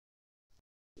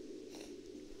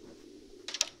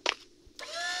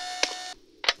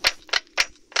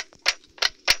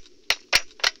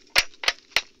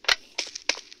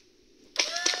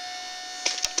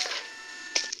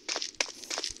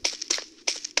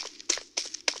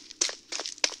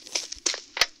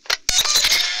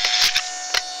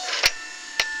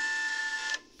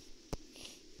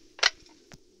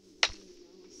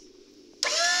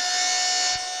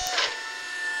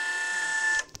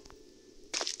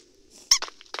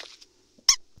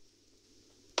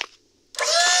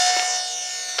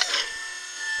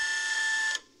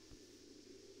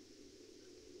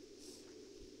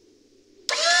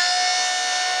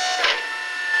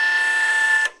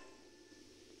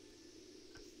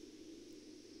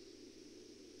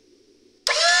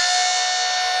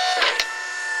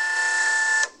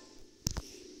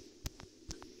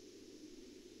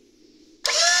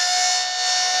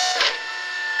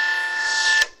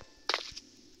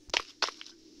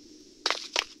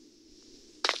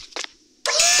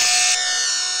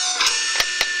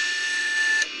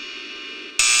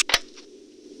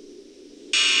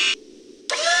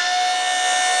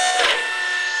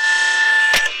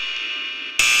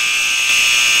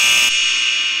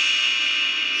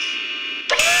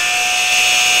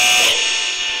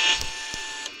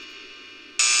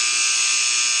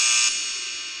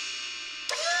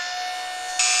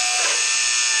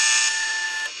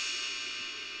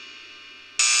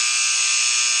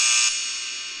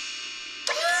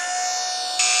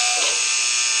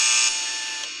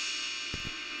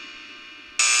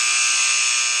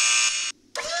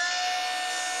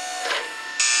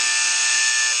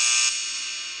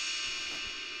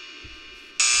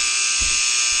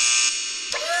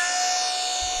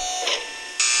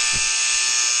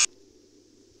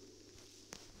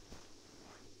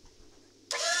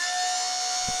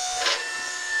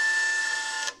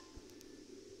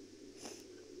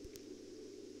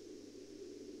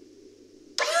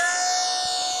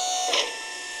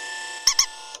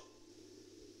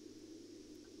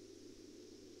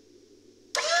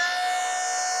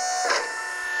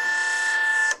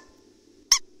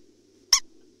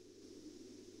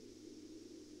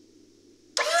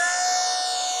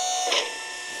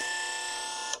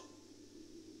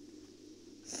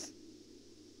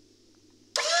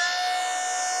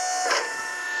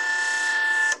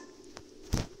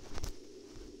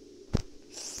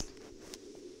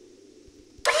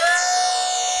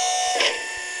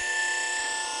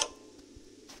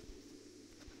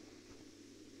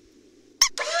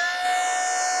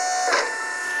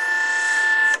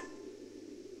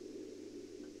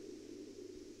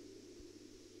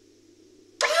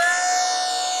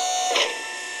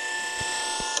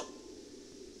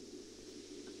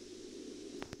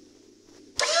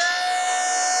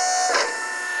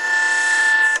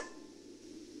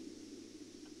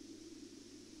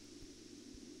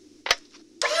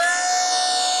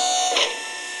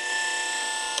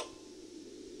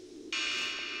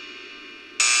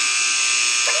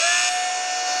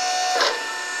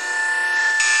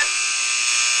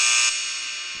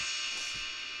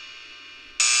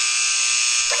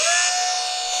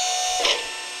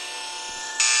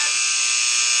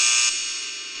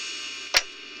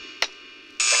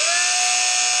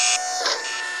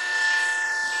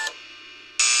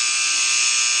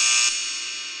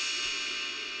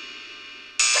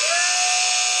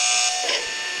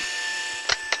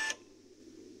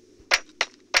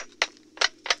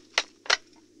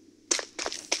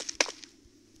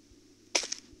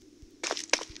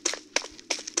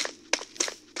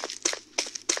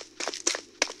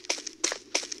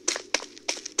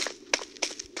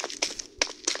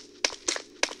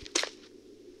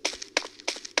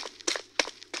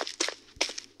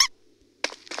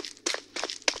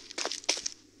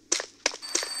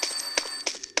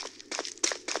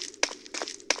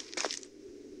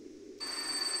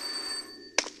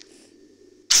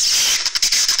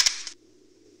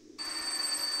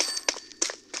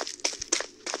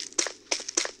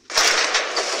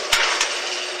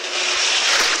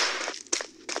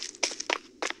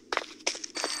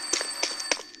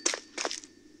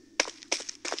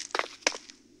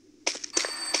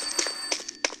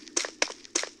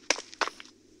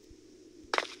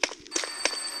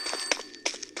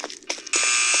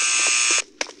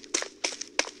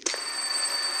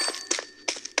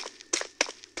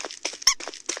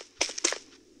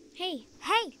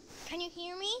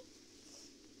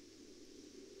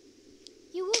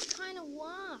kind of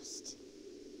lost.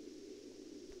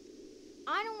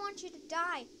 I don't want you to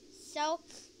die, so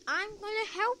I'm going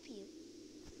to help you.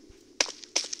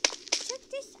 Check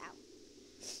this out.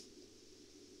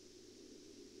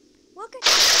 Look at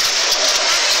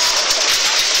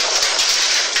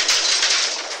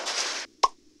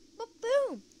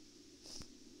boom!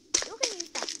 You can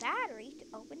use that battery to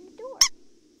open the door.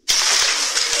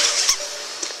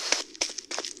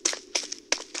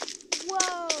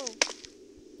 Whoa!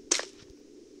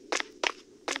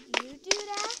 Did you do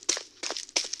that?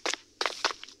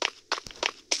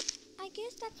 I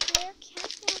guess that's where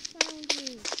Catnap found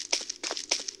you.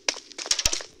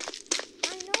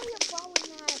 I know you're probably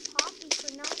mad at Poppy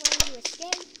for not letting you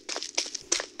escape.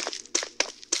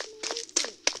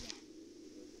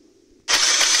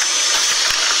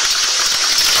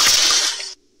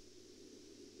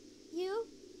 You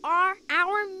are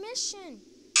our mission.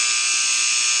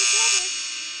 Together,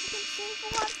 we can save a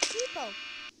lot of people,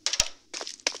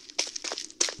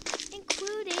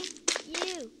 including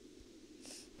you.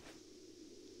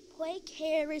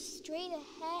 Playcare is straight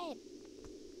ahead.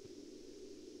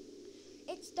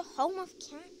 It's the home of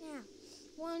Catnap,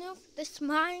 one of the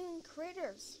smiling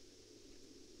critters.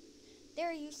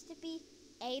 There used to be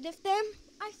 8 of them,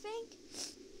 I think.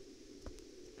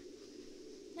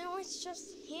 Now it's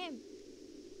just him.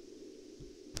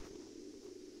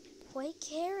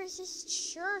 Playcare is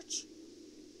his church,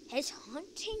 his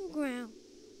hunting ground,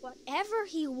 whatever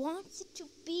he wants it to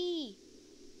be.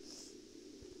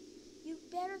 You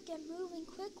better get moving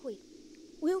quickly.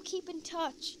 We'll keep in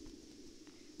touch.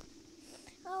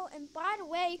 Oh, and by the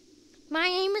way, my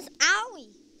name is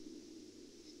Owie.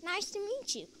 Nice to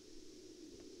meet you.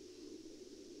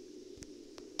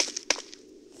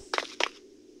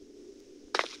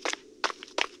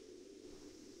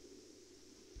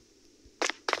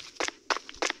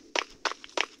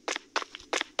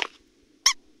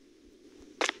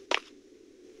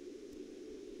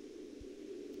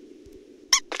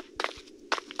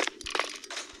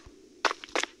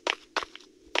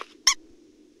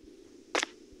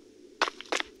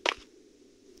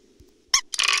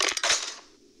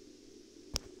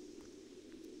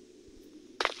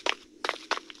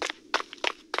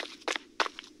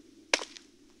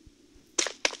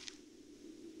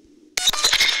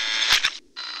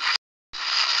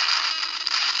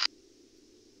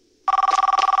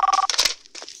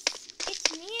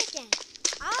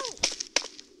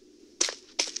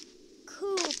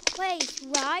 Place,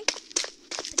 right?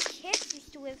 The kids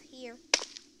used to live here.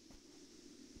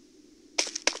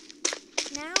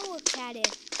 Now look at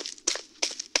it.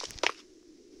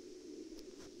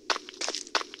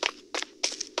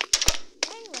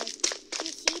 Anyway,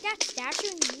 you see that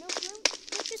statue in the middle room?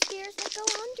 Take the stairs that go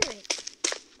under it.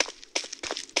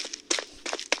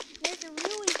 There's a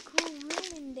really cool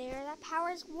room in there that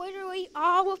powers literally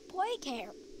all of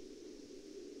Playcare.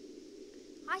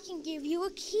 I can give you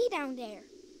a key down there.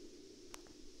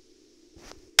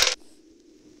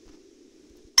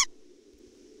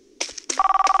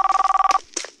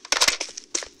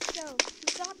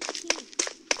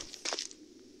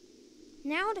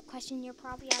 Now the question you're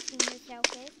probably asking yourself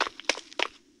is,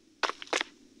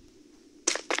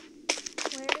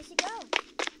 where does he go?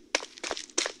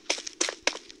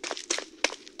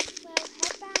 Well,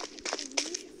 head back and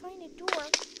you should find a door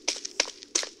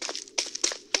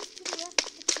just to the left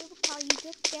of the cable car you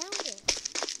took down there.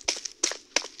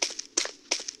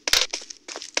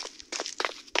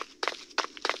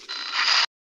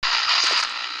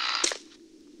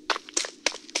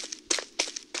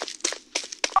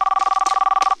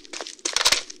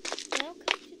 Welcome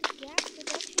to the gas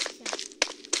production center.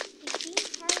 It's being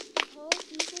part of the whole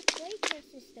Eagle Playtime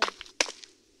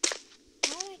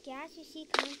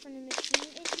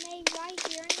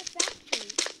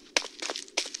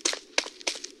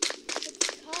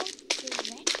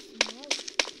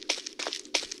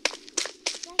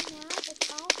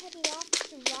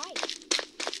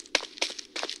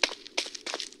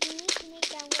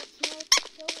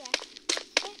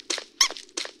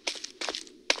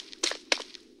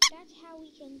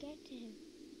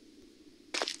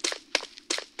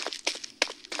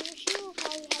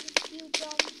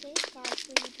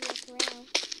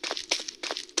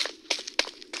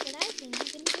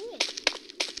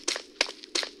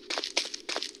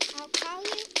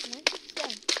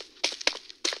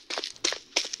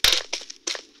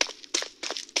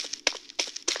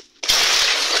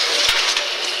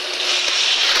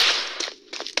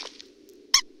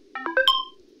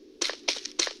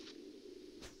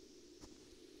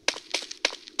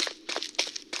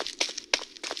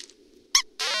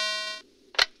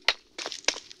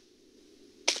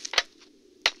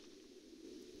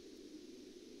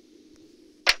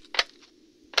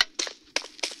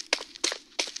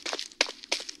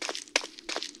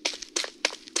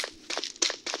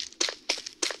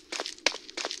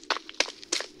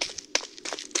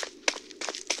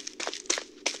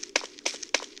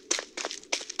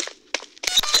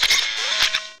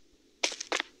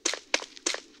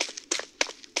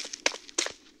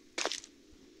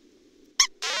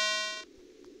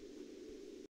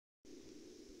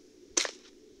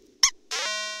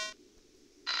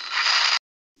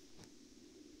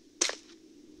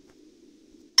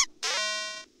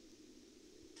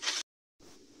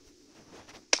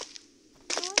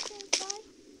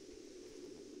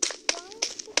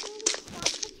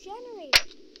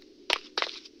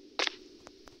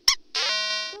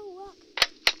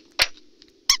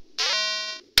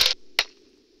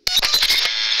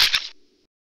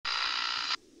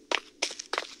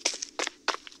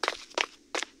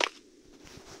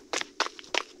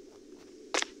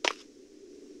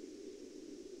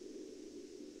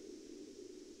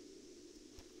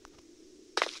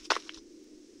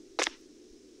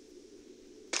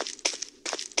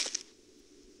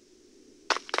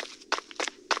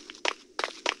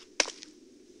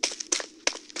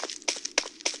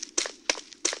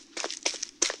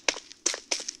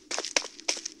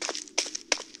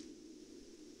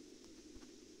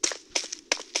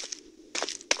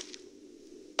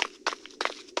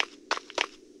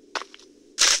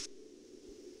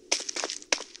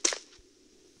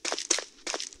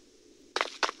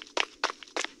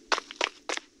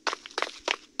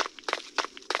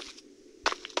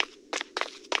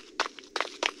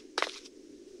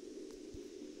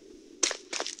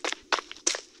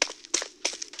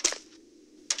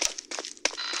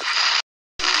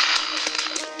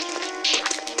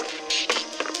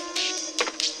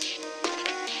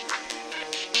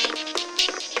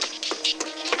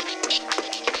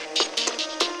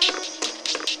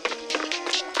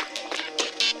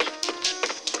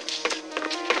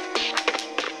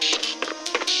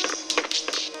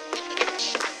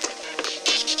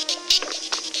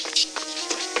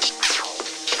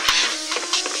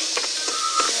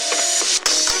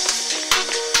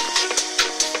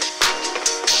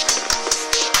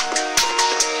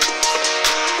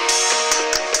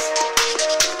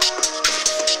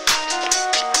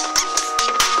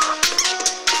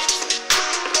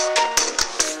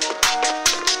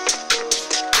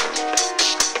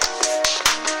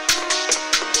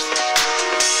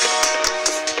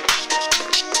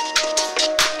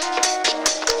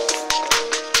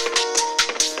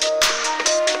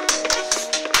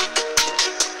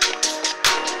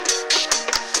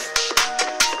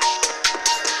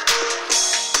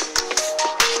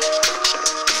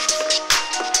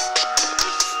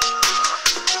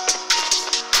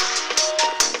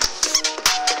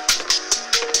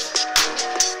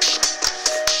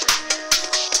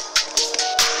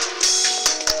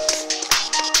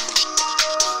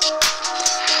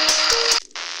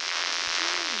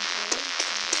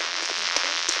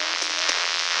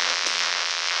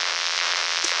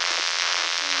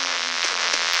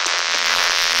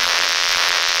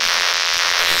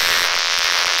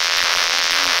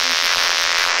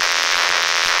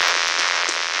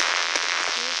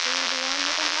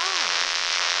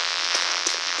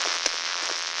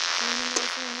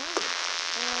going on,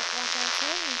 or like our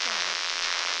training class.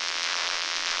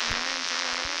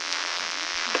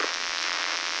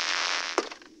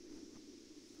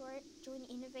 For join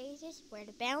innovators, where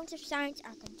the bounds of science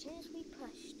are continuously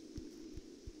pushed.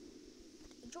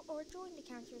 Or join the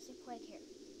counselors and play care.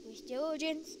 Use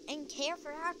diligence and care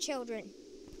for our children.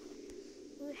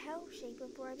 Will help shape a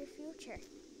brighter future,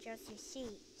 just you see.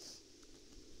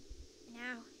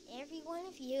 Now, every one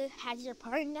of you has your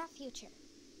part in that future.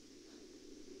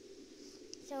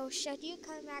 So, should you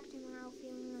come back tomorrow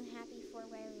feeling unhappy for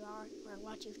where you are or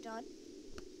what you've done?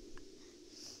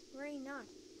 Worry not,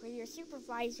 for your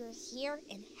supervisor is here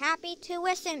and happy to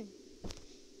listen.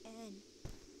 And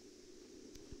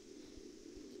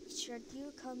should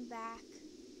you come back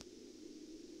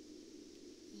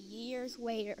years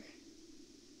later,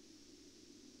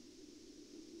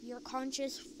 your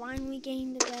conscience finally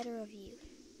gained the better of you.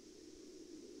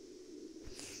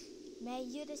 May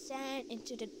you descend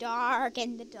into the dark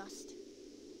and the dust.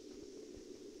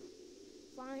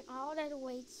 Find all that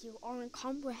awaits you are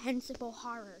incomprehensible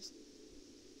horrors.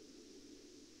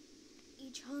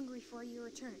 Each hungry for your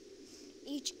return,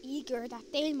 each eager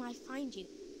that they might find you.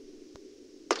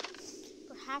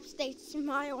 Perhaps they'd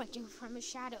smile at you from a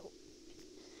shadow.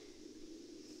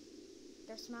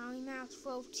 Their smiling mouths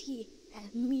full of tea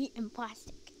and meat and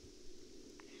plastic.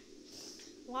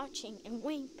 Watching and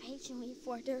waiting patiently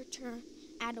for their turn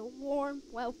at a warm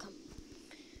welcome.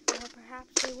 Or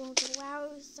perhaps they won't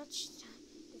allow such to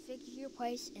figure your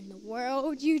place in the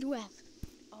world you'd left.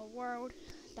 A world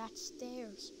that's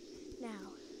theirs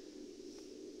now.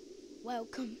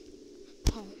 Welcome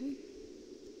home.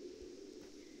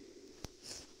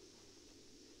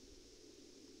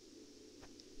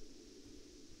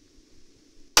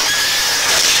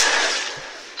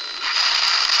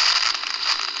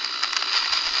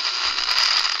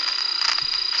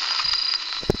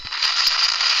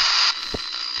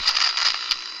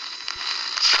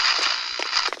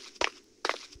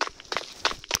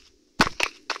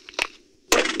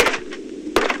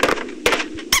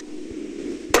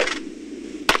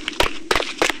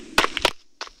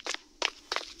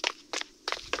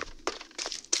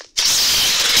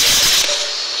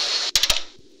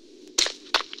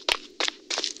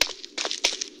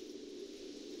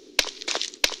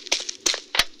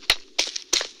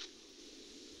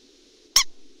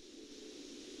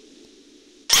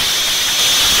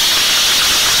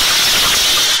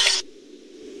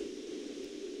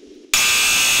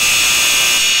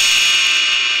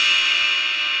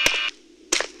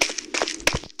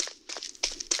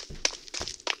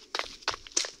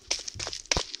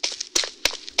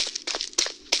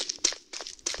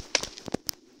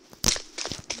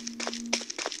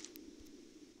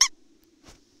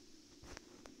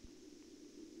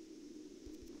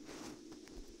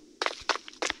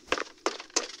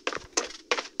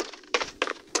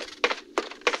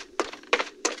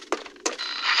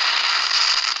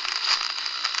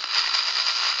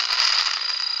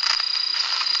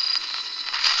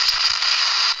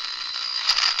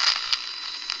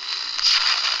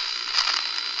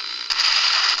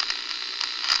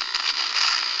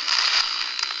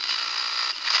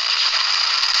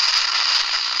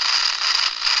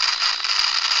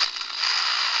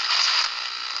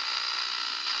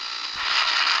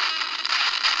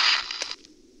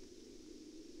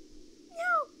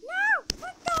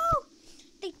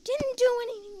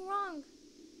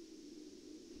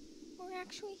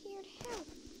 Actually here to help.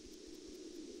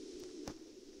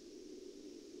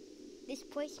 This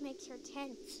place makes her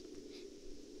tense.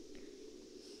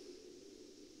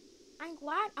 I'm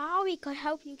glad Ollie could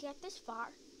help you get this far.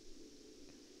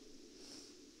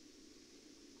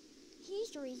 He's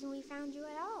the reason we found you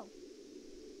at all.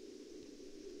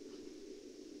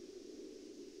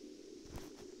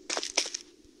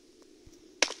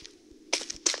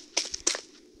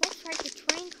 Looks like the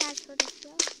train crash hurt us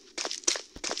well.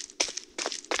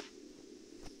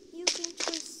 You've been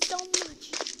through so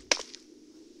much.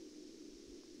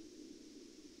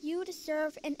 You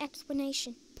deserve an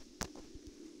explanation.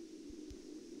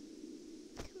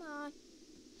 Come on.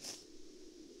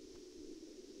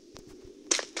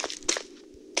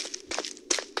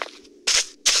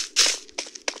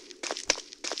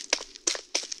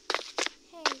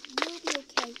 Hey, you'll be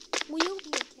okay. We'll be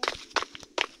okay.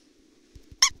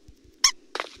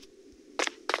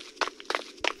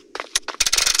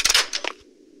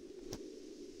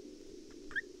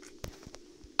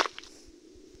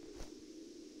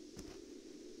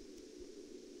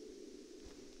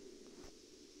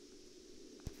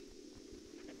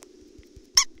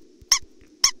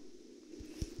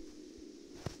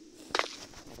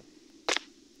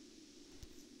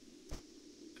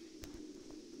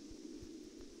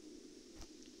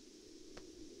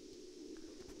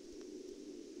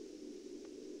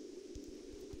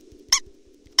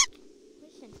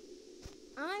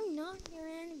 not your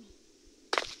enemy.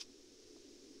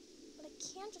 But I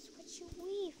can't just let you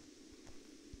leave.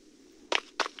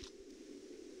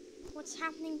 What's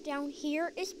happening down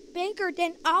here is bigger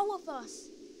than all of us.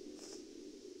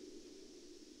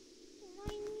 And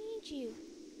I need you.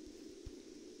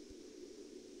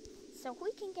 So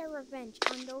we can get revenge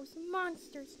on those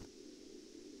monsters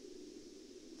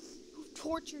who've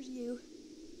tortured you.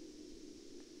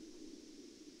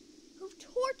 Who've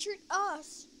tortured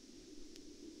us.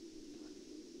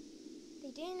 They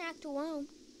didn't act alone.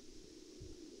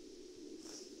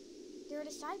 They're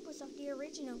disciples of the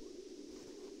original.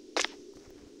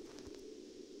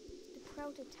 The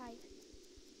prototype.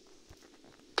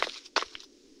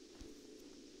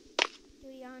 Do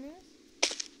the honors?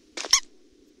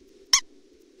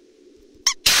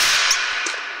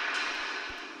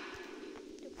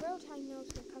 The prototype knows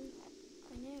we're coming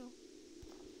by now.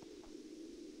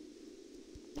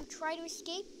 You try to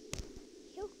escape,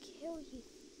 he'll kill you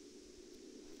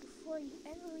before you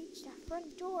ever reach that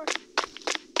front door.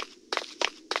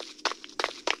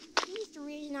 He's the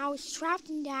reason I was trapped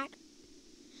in that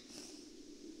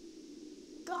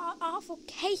god-awful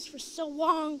case for so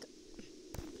long.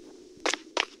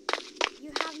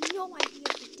 You have no idea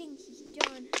the things he's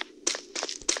done.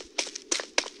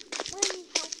 Let me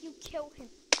help you kill him.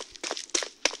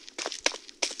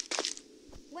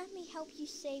 Let me help you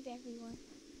save everyone.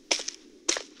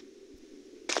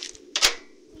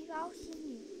 We've all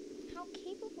seen you, how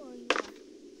capable you are.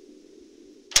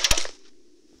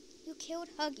 You killed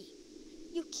Huggy.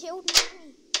 You killed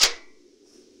me.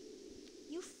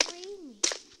 You freed me.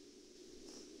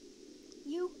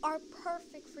 You are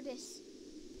perfect for this.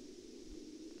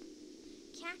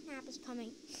 Catnap is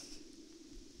coming.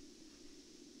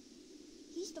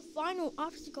 He's the final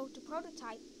obstacle to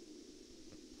Prototype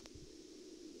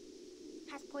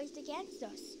has placed against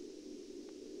us.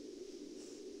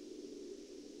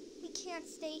 We can't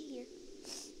stay here.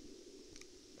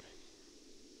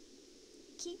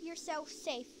 Keep yourself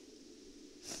safe.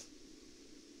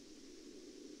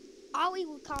 Ollie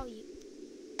will call you.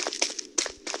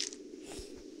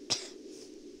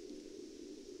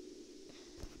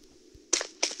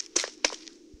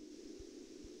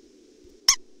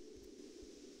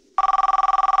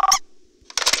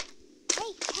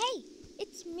 Hey,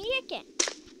 it's me again.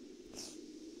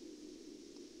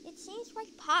 It seems like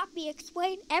Poppy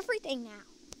explained everything now.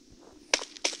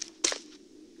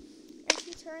 If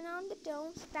you turn on the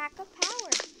dome's backup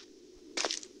power.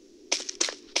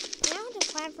 Now the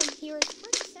plan from here is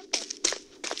pretty simple.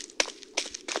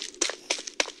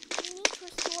 You need to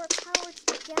restore power to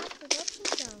the gas production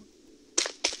zone.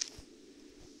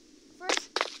 First,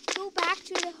 go back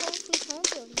to the Home Sweet Home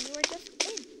building you were just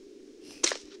in.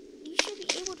 You should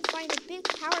be able to find a big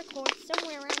power cord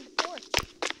somewhere around the porch.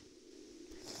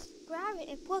 Grab it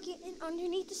and plug it in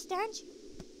underneath the statue.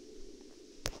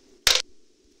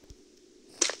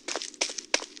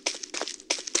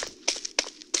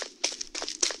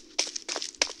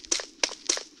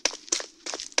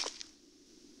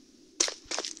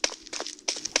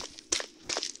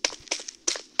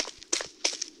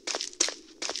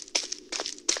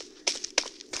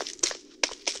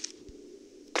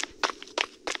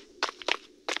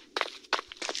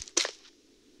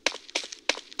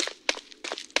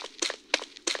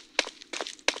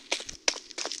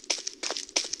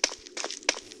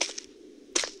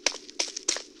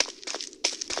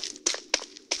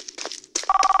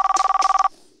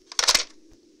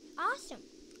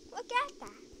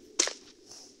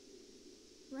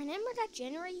 Remember that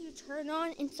generator you turn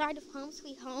on inside of Home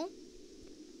Sweet Home?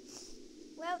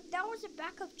 Well, that was a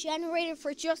backup generator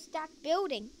for just that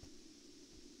building.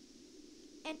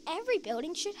 And every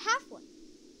building should have one.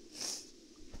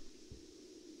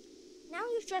 Now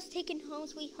you've just taken Home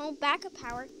Sweet Home backup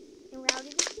power and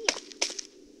routed it here.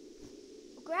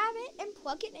 Grab it and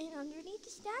plug it in underneath the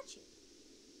statue.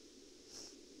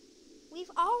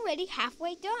 We've already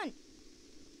halfway done.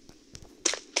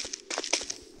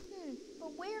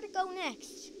 But where to go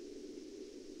next?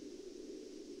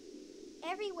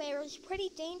 Everywhere is pretty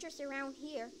dangerous around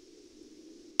here.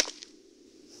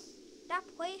 That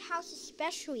playhouse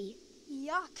especially.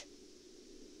 Yuck.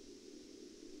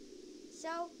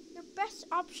 So, your best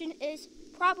option is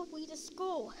probably the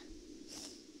school.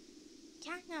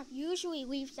 Catnap usually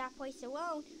leaves that place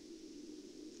alone.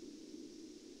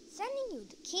 Sending you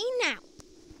the key now.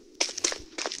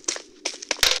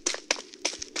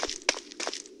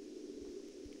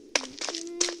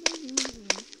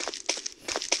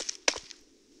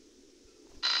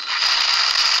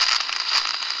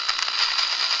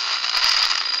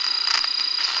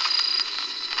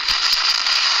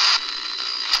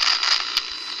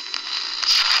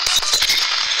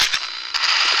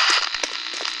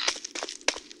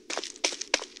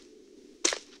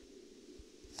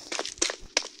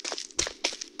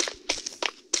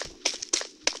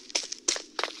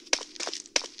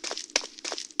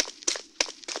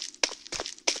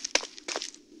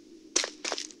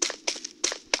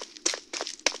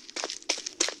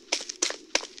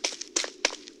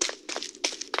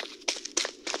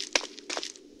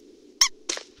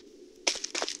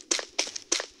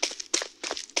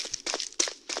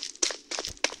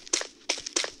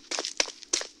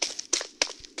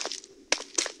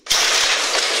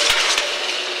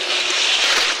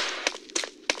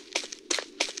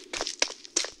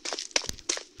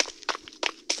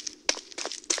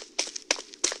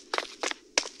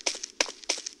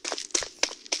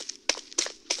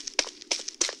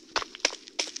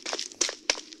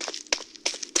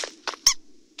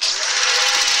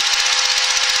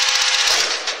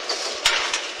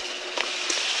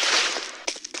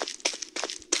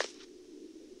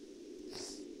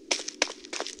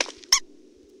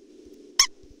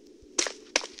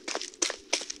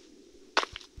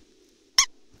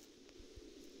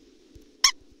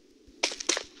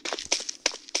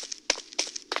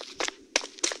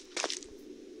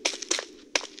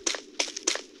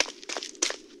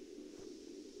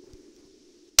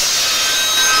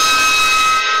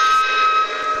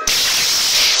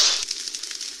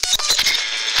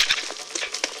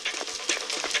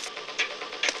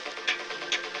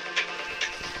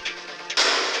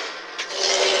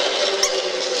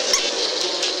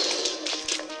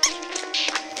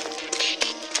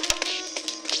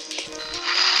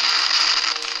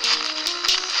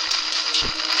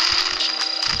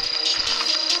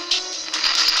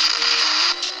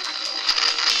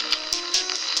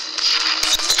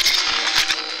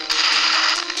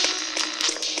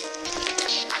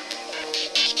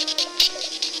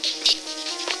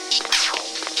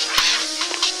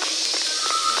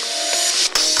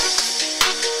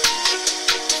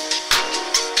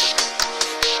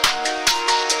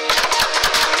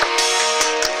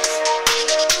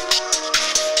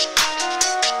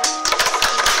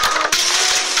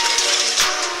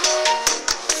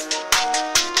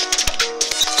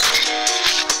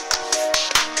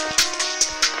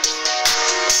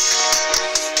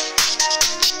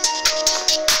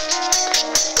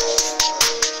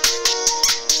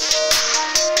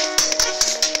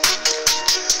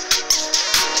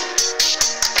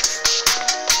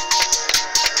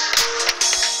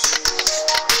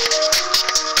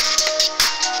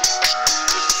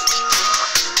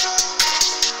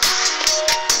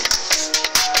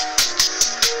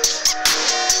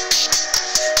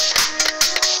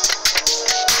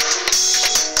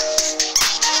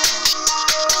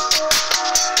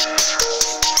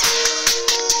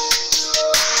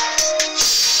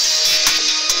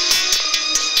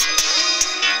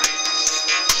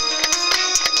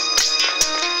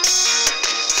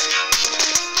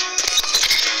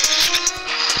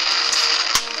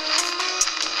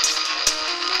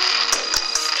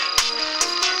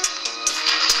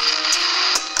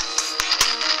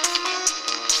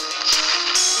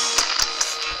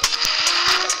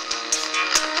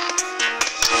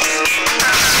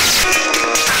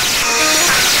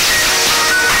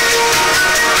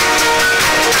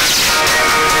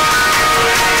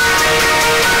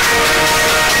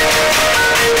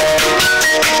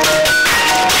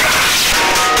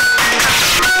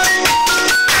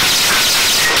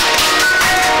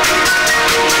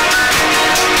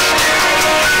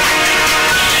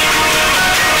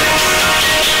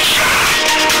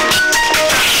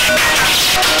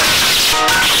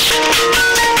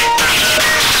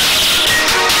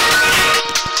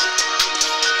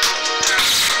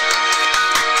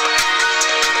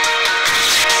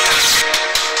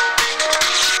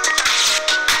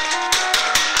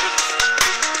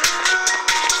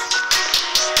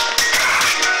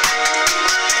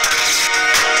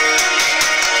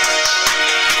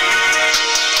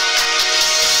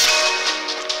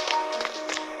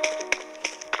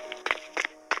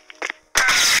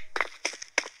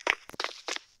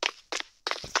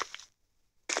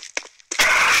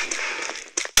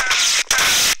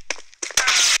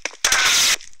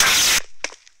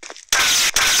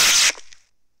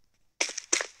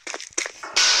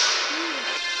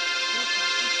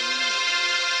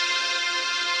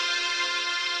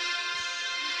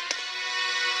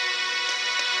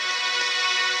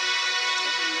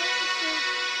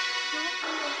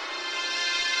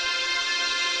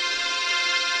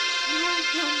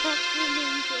 I'm not an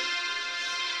angel.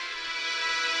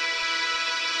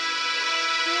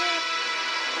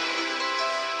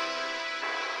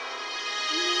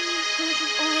 His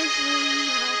eyes rolling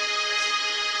out.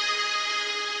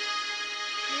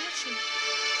 Watching,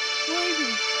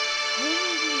 waiting,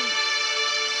 hungry.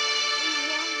 We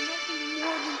want nothing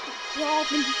more than to crawl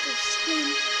beneath their skin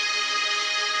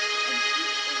and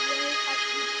eat away at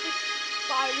the bit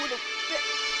by little bit.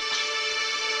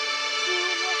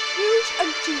 Feel refuge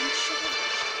unto each other.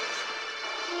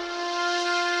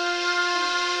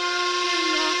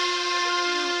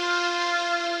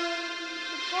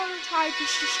 Prototype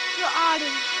is just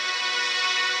starting.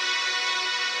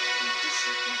 And this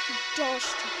is what he does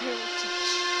to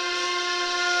heretics.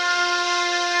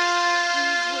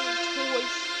 These little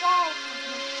toys fall from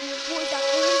him to avoid that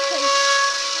little face.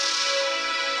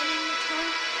 And in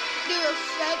return, they are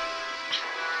fed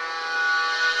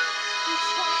and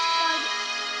trapped by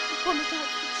the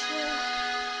prototype control.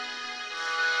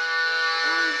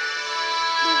 And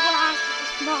the wrath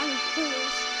is mine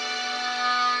hers.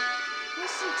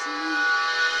 Listen to me.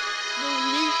 No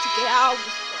need to get out of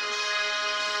this place.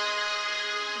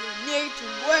 You need to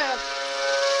live.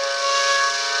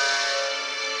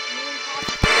 You have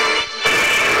to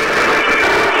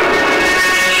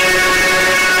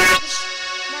this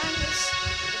madness,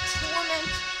 the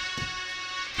torment.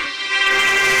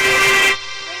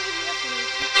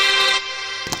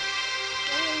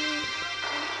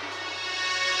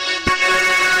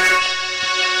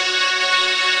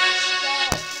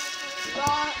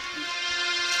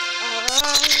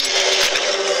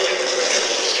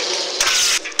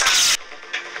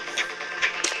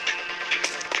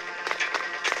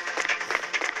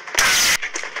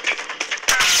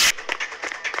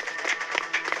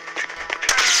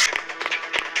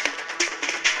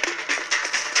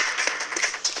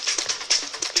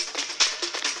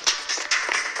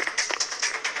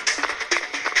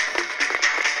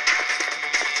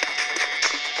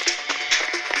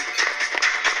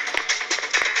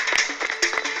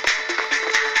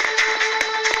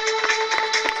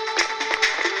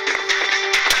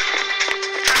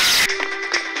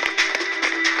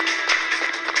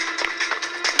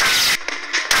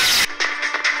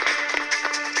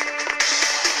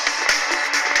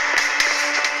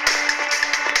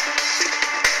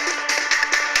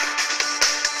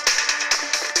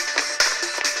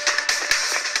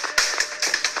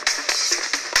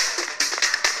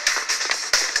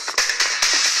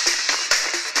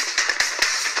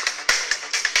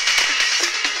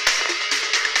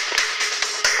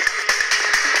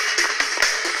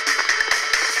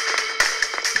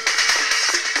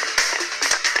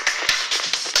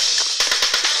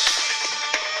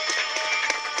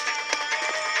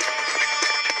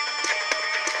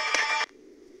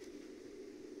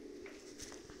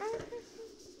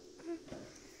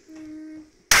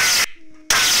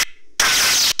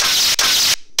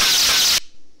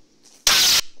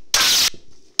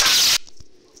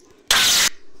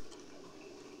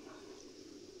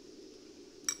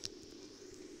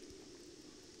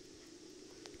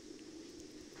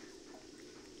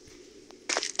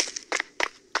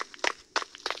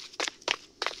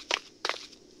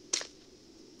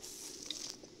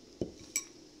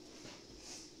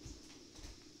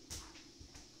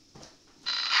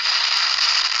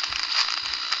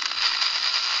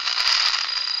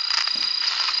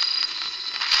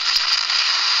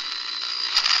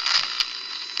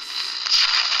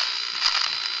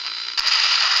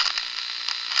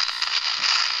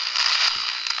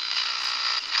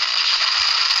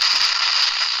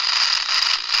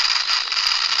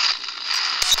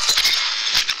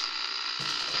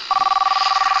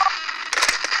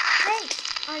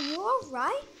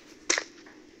 Right?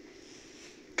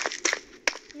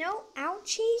 No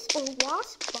ouchies or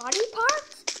wasp body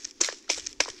parts?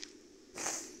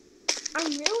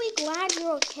 I'm really glad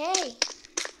you're okay.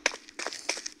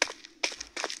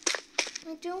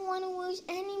 I don't want to lose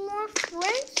any more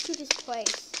friends to this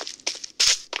place.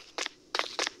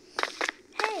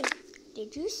 Hey,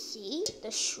 did you see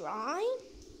the shrine?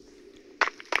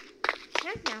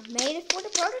 Catnap made it for the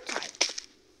prototype.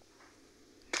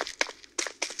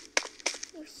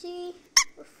 You see,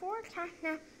 before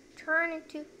Catnap turned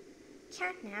into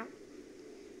Catnap,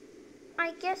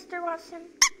 I guess there was some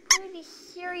pretty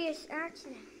serious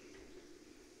accident.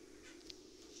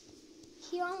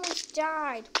 He almost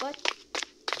died, but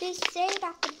they say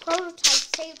that the prototype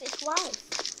saved his life,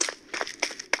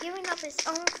 giving up his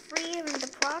own freedom in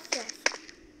the process.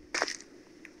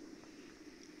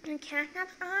 In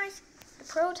Catnap's eyes, the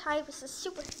prototype is a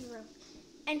superhero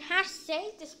and has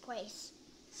saved this place.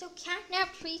 So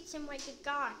Catnap treats him like a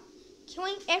god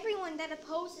killing everyone that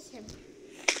opposes him.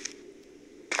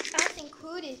 Us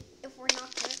included, if we're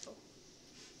not careful.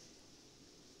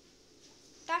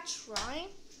 That shrine,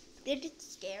 did it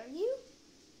scare you?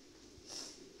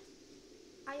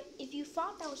 If you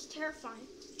thought that was terrifying,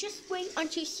 just wait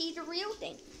until you see the real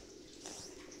thing.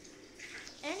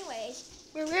 Anyways,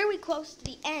 we're really close to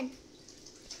the end.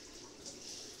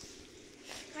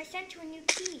 I sent you a new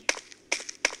key.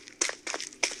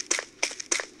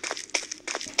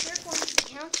 If you're going to the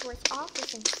counselor's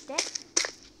office instead,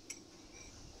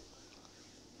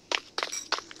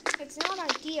 it's not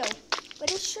ideal,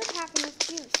 but it should have enough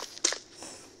juice.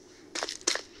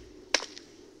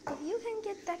 If you can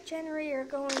get that generator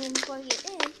going and plug it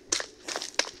in,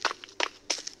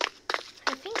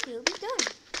 I think you'll be done.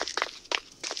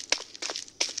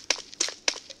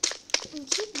 And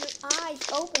keep your eyes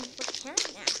open for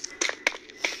catnap.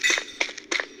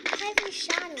 Heavy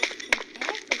shadows and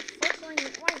every flickering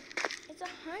light is a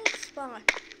hiding spot.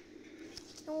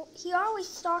 And he always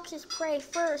stalks his prey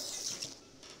first.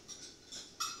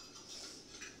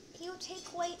 He'll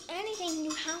take away anything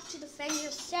you have to defend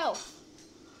yourself.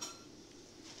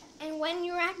 And when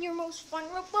you're at your most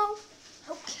vulnerable,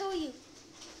 he'll kill you.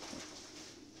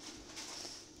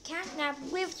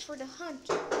 Catnap lives for the hunt.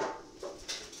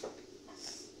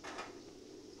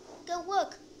 Go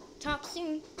look. Talk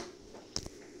soon.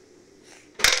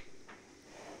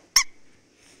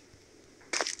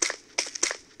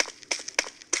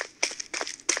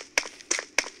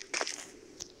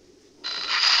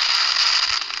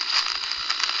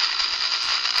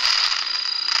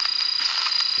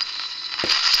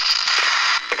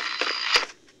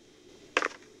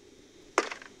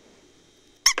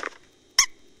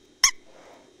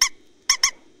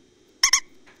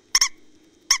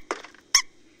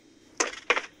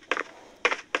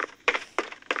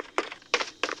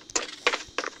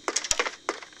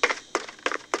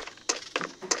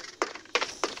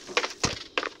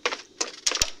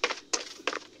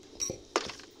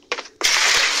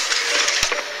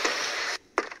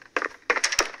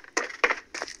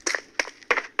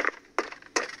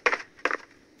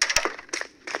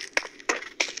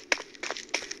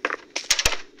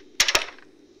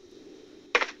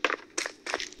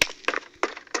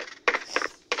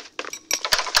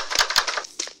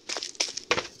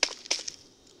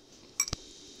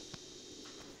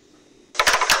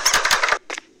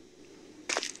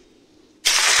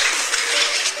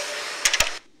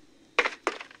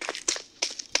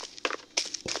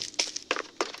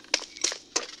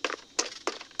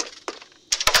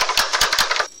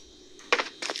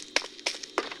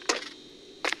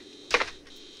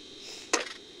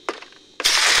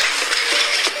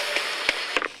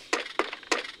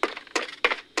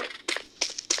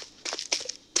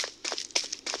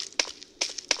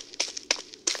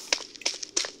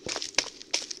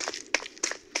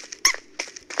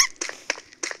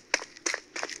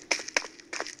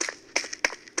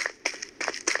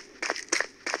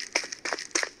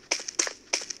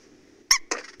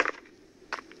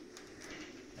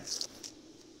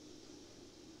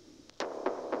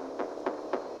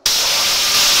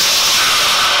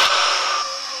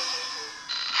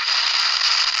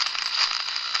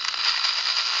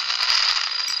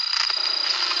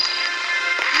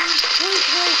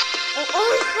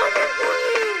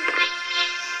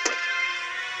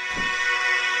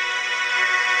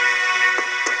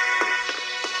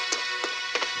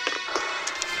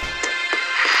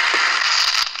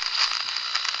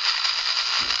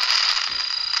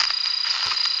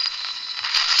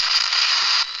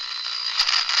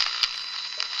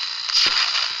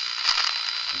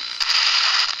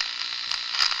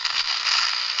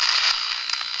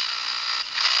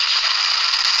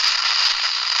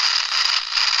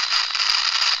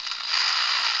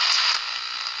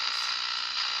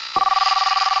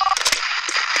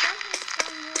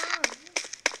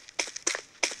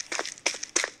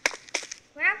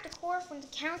 From the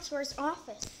counselor's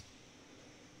office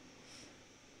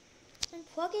and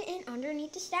plug it in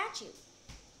underneath the statue.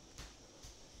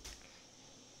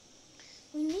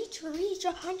 We need to reach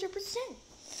 100%.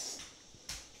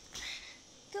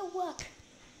 Go look.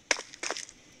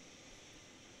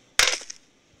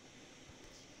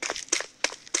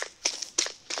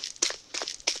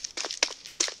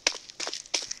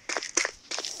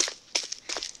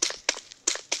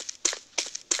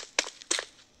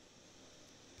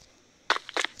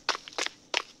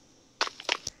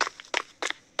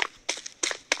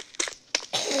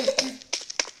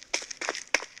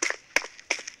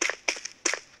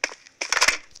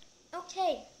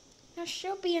 Okay, there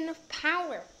should be enough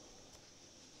power.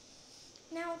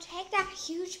 Now take that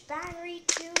huge battery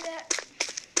to the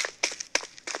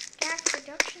gas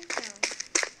production sound.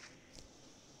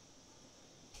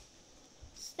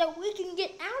 So we can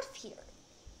get out of here.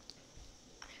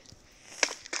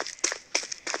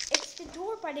 It's the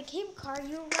door by the cable car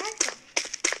you arrived on.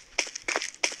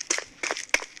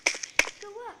 Good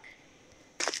luck.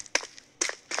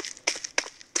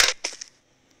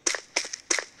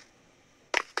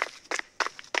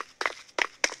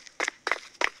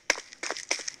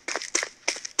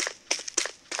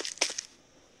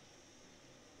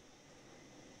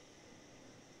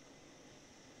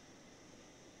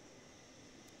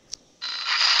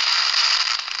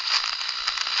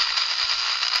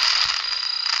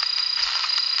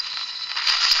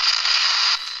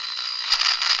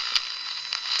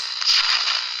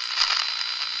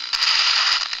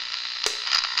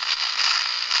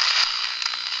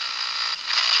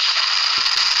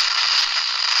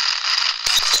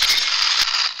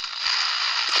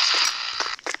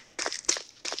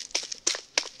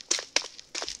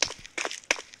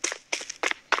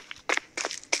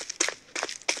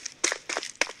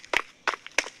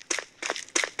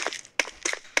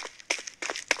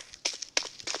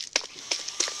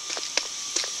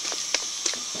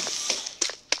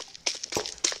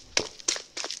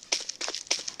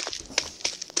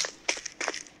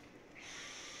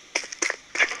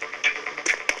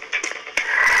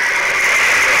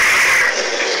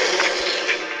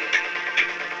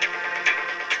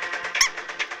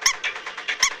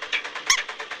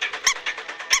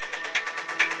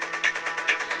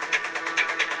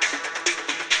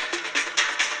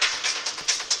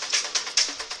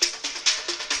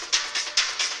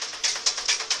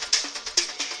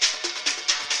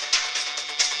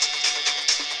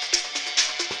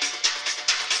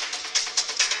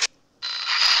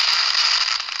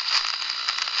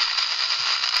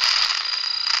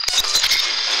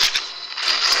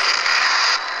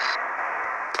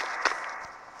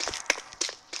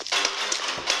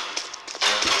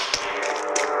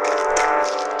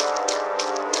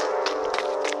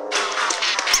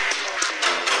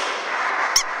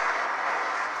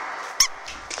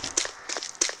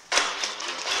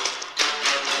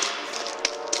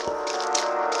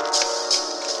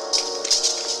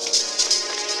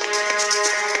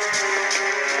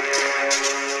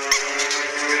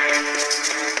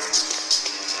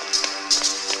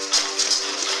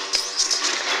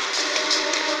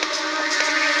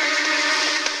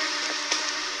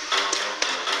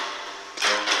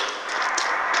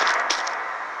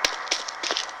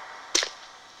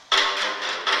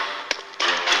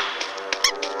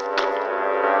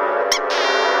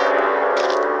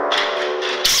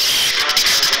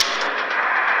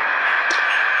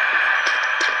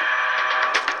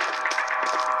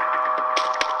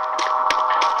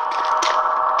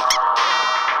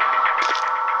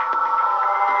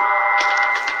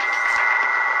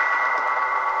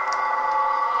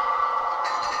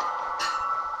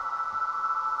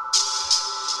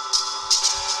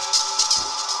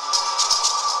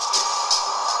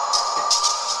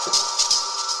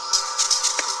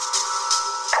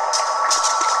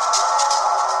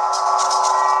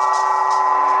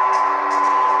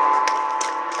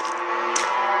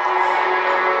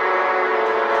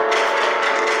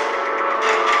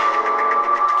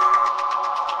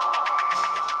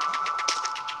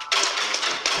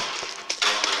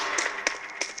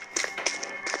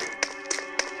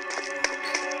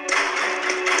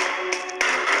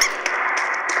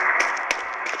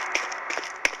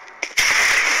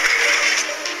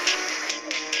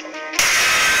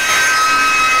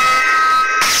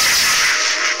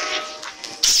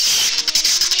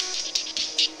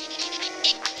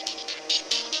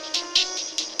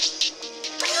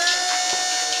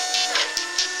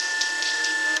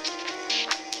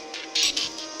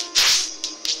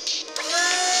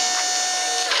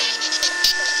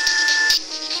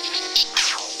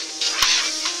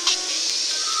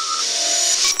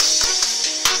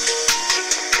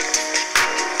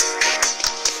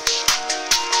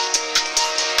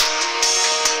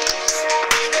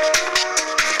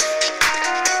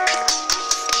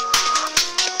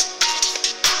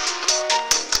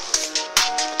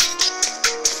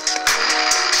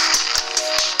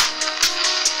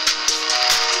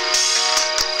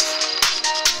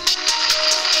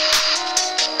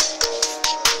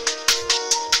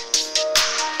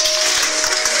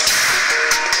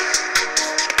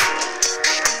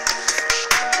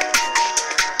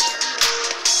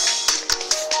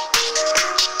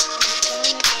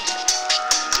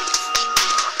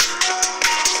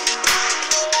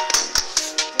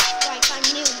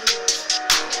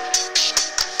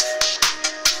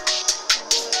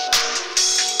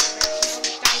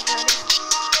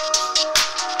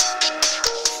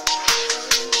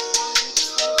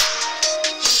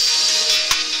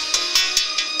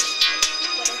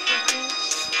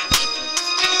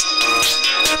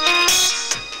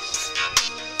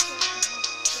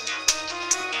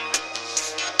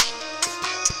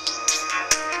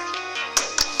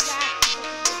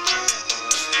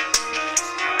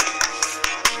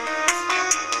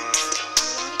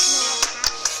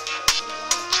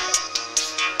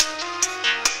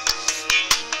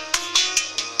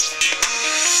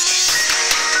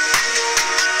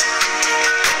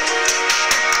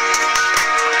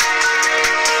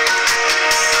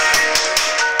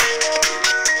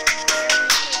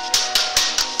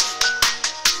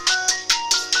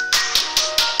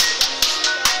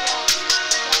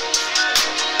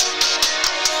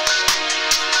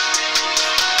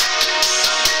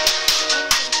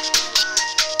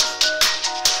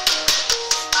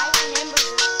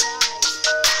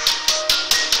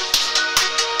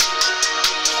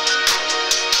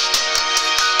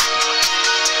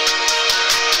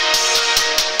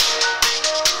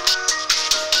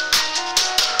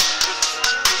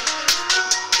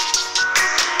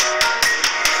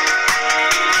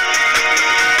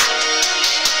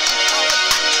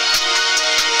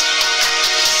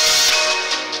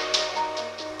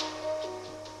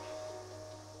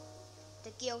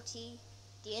 guilty,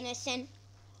 the innocent,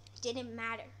 didn't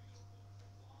matter.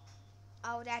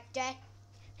 All that day,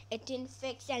 it didn't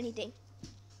fix anything.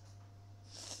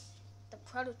 The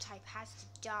prototype has to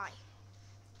die.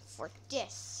 For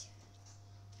this.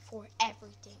 For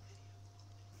everything.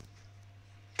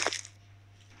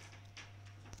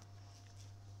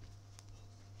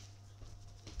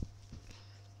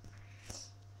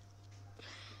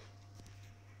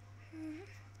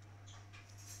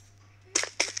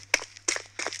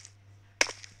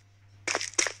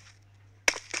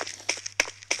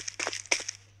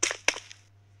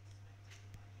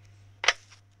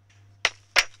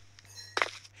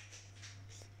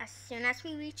 As soon as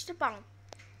we reach the bomb,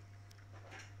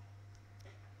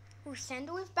 we'll send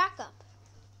a wave back up.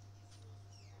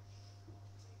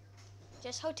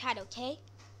 Just hold tight, okay?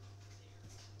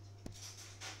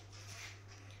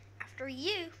 After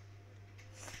you.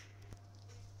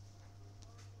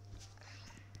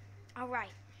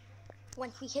 Alright,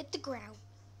 once we hit the ground,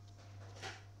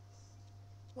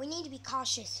 we need to be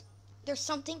cautious. There's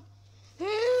something.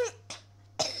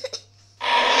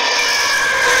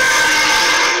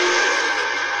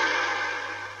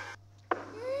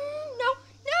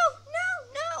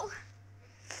 No.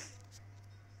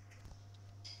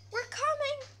 We're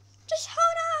coming. Just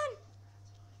hold on.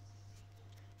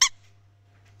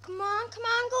 Come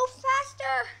on, go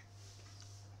faster.